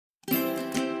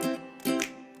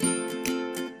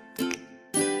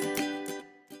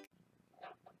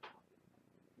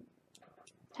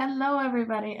Hello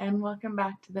everybody and welcome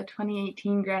back to the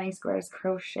 2018 Granny Squares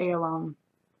Crochet Along.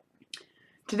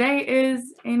 Today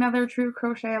is another true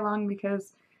crochet along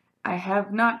because I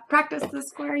have not practiced the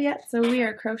square yet, so we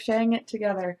are crocheting it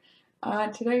together.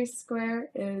 Today's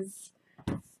square is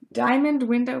diamond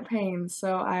window pane,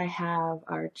 so I have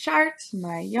our chart,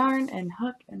 my yarn and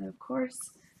hook, and of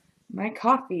course my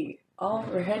coffee all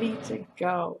ready to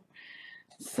go.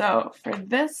 So for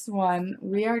this one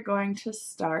we are going to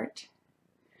start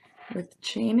with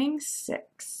chaining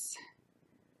 6.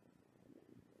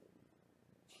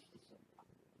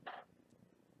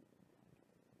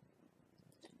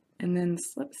 And then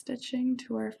slip stitching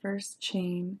to our first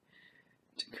chain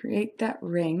to create that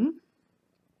ring.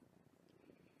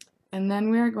 And then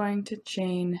we are going to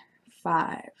chain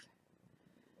 5,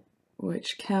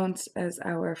 which counts as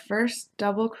our first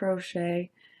double crochet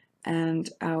and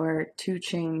our 2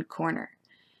 chain corner.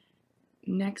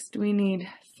 Next we need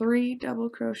 3 double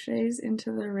crochets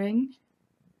into the ring.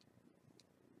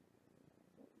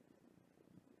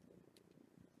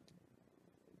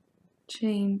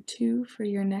 Chain 2 for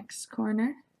your next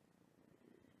corner,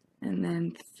 and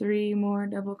then 3 more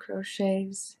double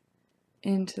crochets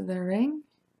into the ring.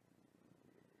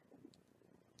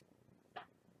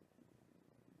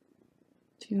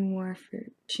 Two more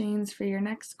chains for your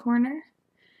next corner,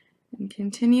 and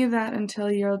continue that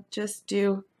until you'll just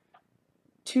do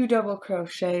 2 double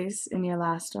crochets in your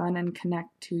last one and connect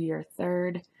to your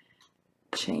 3rd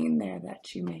chain there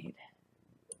that you made.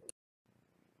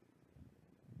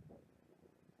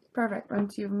 Perfect.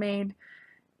 Once you've made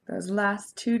those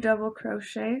last 2 double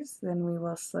crochets, then we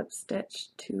will slip stitch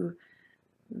to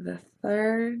the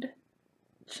 3rd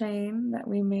chain that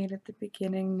we made at the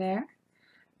beginning there,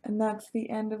 and that's the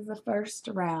end of the first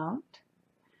round.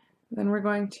 Then we're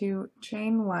going to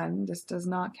chain 1. This does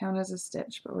not count as a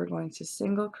stitch, but we're going to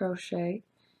single crochet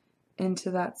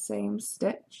into that same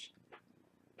stitch,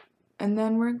 and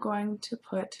then we're going to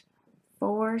put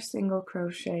 4 single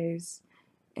crochets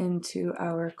into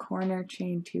our corner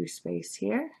chain 2 space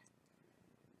here.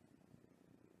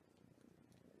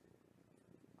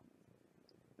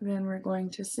 Then we're going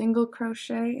to single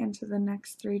crochet into the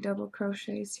next 3 double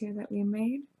crochets here that we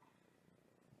made,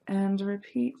 and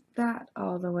repeat that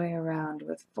all the way around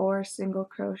with 4 single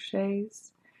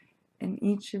crochets in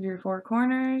each of your 4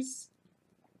 corners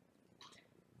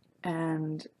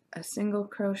and a single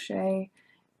crochet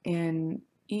in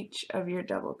each of your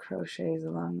double crochets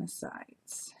along the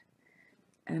sides.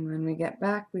 And when we get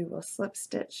back, we will slip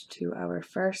stitch to our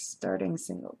first starting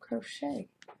single crochet.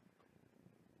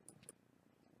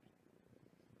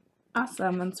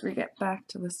 Awesome. Once we get back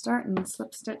to the start and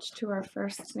slip stitch to our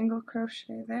first single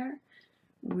crochet there,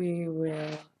 we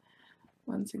will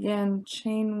once again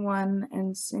chain 1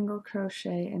 and single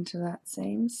crochet into that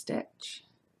same stitch.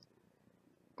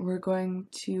 We're going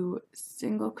to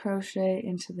single crochet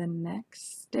into the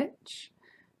next stitch,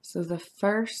 so the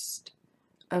first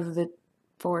of the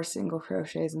 4 single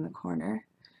crochets in the corner,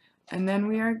 and then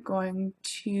we are going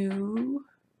to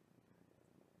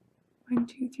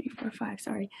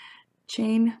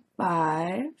chain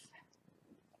 5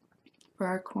 for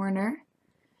our corner,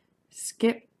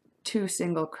 skip 2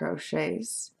 single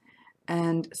crochets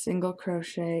and single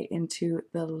crochet into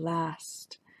the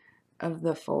last of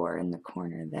the 4 in the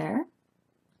corner there,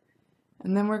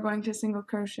 and then we're going to single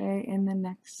crochet in the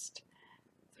next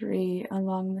 3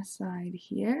 along the side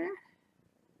here,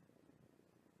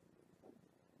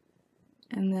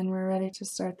 and then we're ready to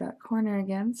start that corner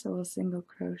again, so we'll single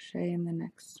crochet in the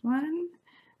next one,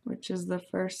 which is the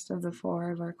first of the 4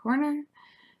 of our corner,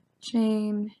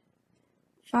 chain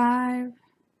 5,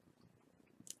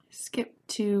 skip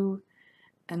 2,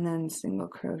 and then single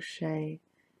crochet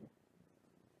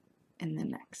in the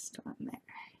next one there.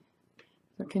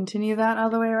 So continue that all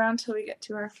the way around till we get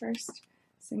to our first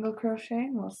single crochet,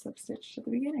 and we'll slip stitch to the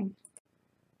beginning.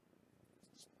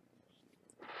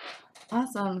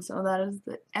 Awesome, so that is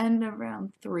the end of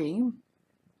round 3.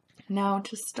 Now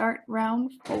to start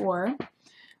round 4,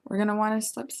 we're going to want to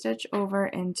slip stitch over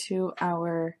into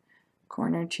our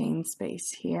corner chain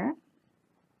space here,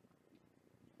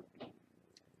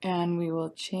 and we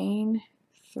will chain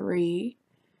 3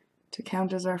 to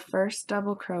count as our first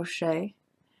double crochet,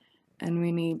 and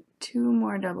we need 2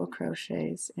 more double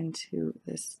crochets into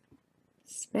this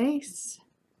space.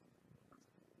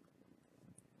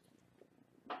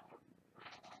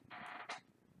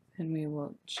 And we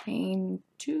will chain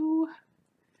 2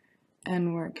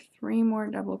 and work 3 more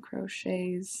double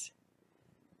crochets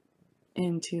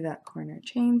into that corner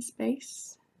chain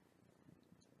space.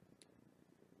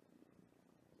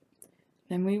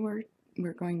 Then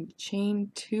we're going to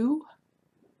chain 2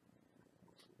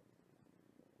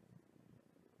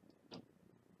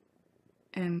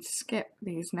 and skip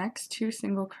these next 2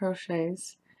 single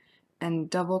crochets and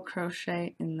double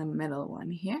crochet in the middle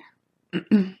one here.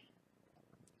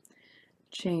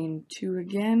 Chain 2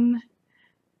 again,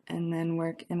 and then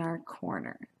work in our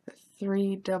corner. The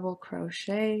 3 double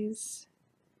crochets,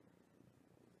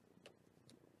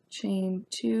 chain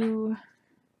 2,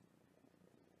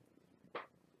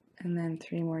 and then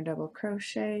 3 more double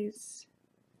crochets,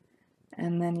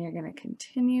 and then you're going to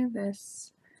continue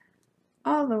this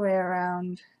all the way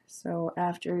around. So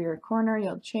after your corner,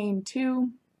 you'll chain 2,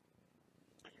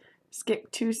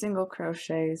 skip 2 single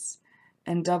crochets,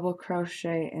 and double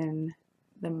crochet in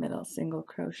the middle single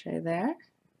crochet there,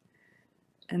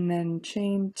 and then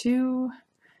chain 2,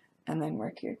 and then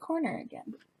work your corner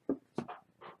again.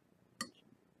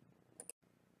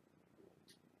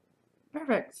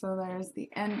 Perfect, so there's the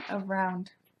end of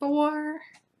round 4.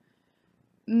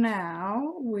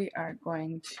 Now we are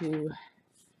going to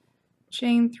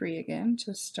chain 3 again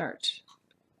to start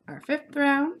our 5th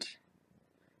round,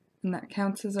 and that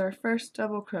counts as our first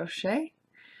double crochet,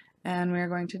 and we're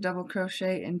going to double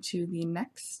crochet into the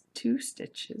next 2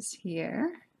 stitches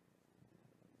here.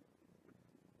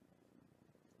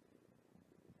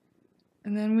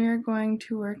 And then we are going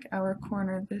to work our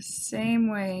corner the same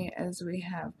way as we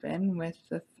have been, with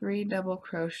the 3 double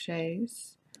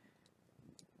crochets,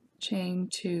 chain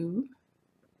 2,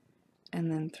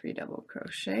 and then 3 double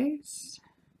crochets.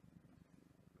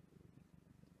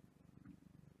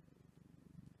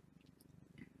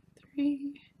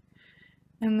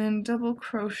 And then double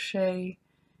crochet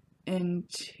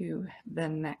into the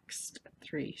next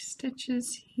 3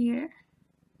 stitches here.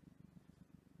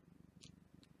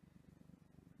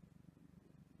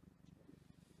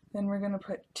 Then we're going to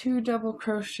put 2 double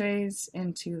crochets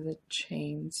into the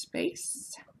chain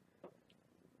space.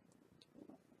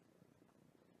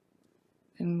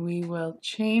 And we will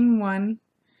chain 1,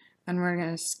 and we're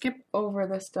going to skip over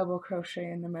this double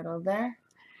crochet in the middle there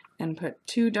and put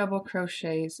 2 double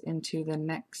crochets into the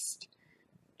next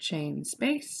chain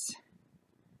space.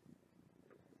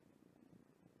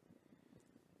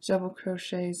 Double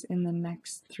crochets in the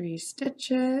next 3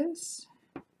 stitches.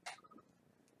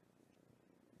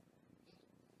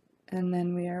 And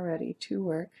then we are ready to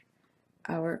work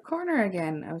our corner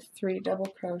again of 3 double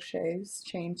crochets,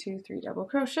 chain 2, 3 double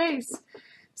crochets.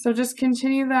 So just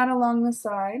continue that along the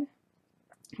side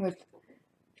with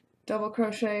double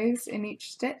crochets in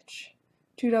each stitch,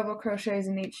 2 double crochets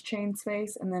in each chain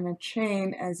space, and then a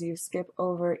chain as you skip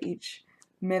over each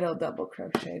middle double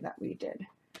crochet that we did.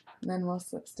 And then we'll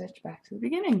slip stitch back to the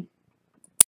beginning.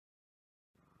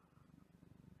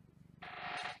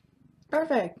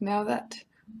 Perfect. Now that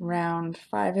round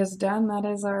 5 is done, that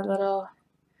is our little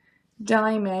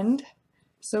diamond.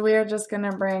 So we are just going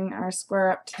to bring our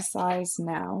square up to size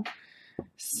now.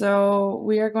 So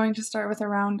we are going to start with a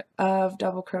round of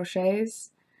double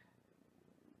crochets.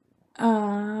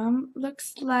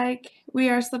 Looks like we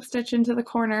are slip stitch into the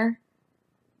corner,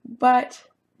 but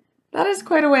that is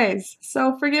quite a ways.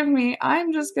 So forgive me,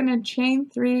 I'm just going to chain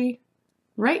 3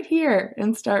 right here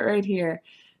and start right here,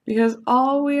 because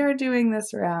all we are doing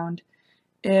this round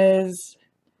is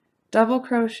double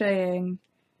crocheting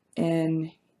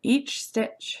in each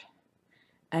stitch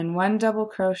and 1 double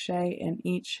crochet in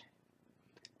each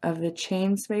of the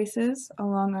chain spaces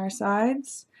along our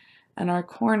sides, and our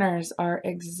corners are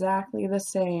exactly the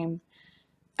same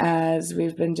as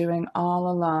we've been doing all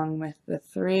along, with the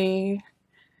 3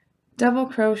 double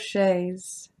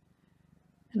crochets,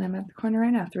 and I'm at the corner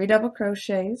right now, 3 double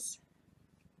crochets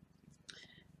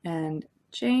and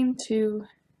chain 2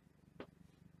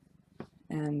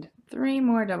 and 3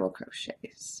 more double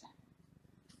crochets.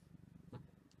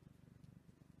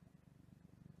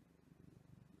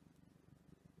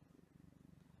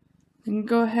 Then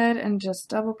go ahead and just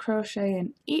double crochet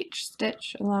in each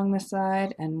stitch along the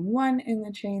side and 1 in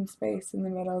the chain space in the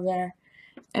middle there,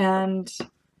 and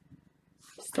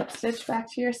slip stitch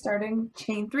back to your starting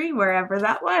chain 3 wherever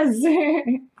that was.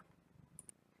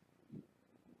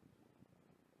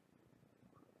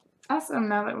 Awesome,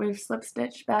 now that we've slip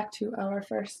stitched back to our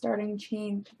first starting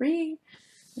chain 3,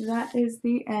 that is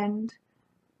the end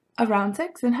of round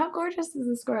 6, and how gorgeous is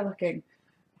the square looking?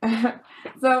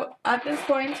 So at this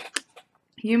point,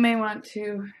 you may want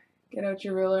to get out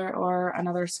your ruler or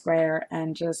another square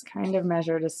and just kind of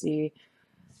measure to see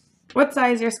what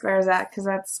size your square is at, because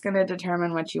that's going to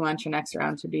determine what you want your next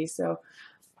round to be. So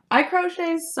I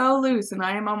crochet so loose, and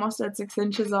I am almost at 6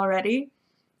 inches already.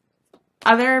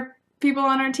 Other people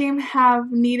on our team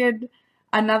have needed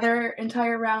another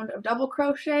entire round of double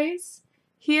crochets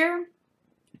here.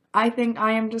 I think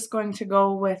I am just going to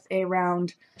go with a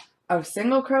round of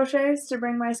single crochets to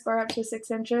bring my square up to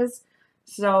 6 inches.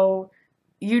 So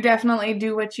you definitely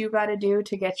do what you got to do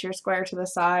to get your square to the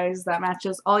size that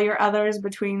matches all your others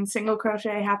between single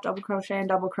crochet, half double crochet, and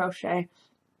double crochet.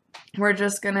 We're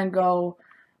just going to go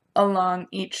along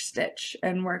each stitch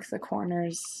and work the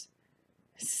corners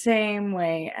same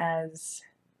way as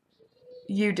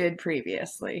you did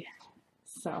previously.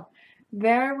 So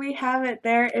there we have it.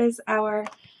 There is our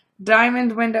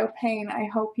diamond window pane. I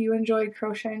hope you enjoyed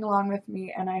crocheting along with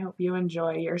me, and I hope you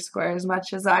enjoy your square as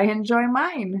much as I enjoy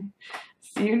mine.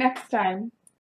 See you next time.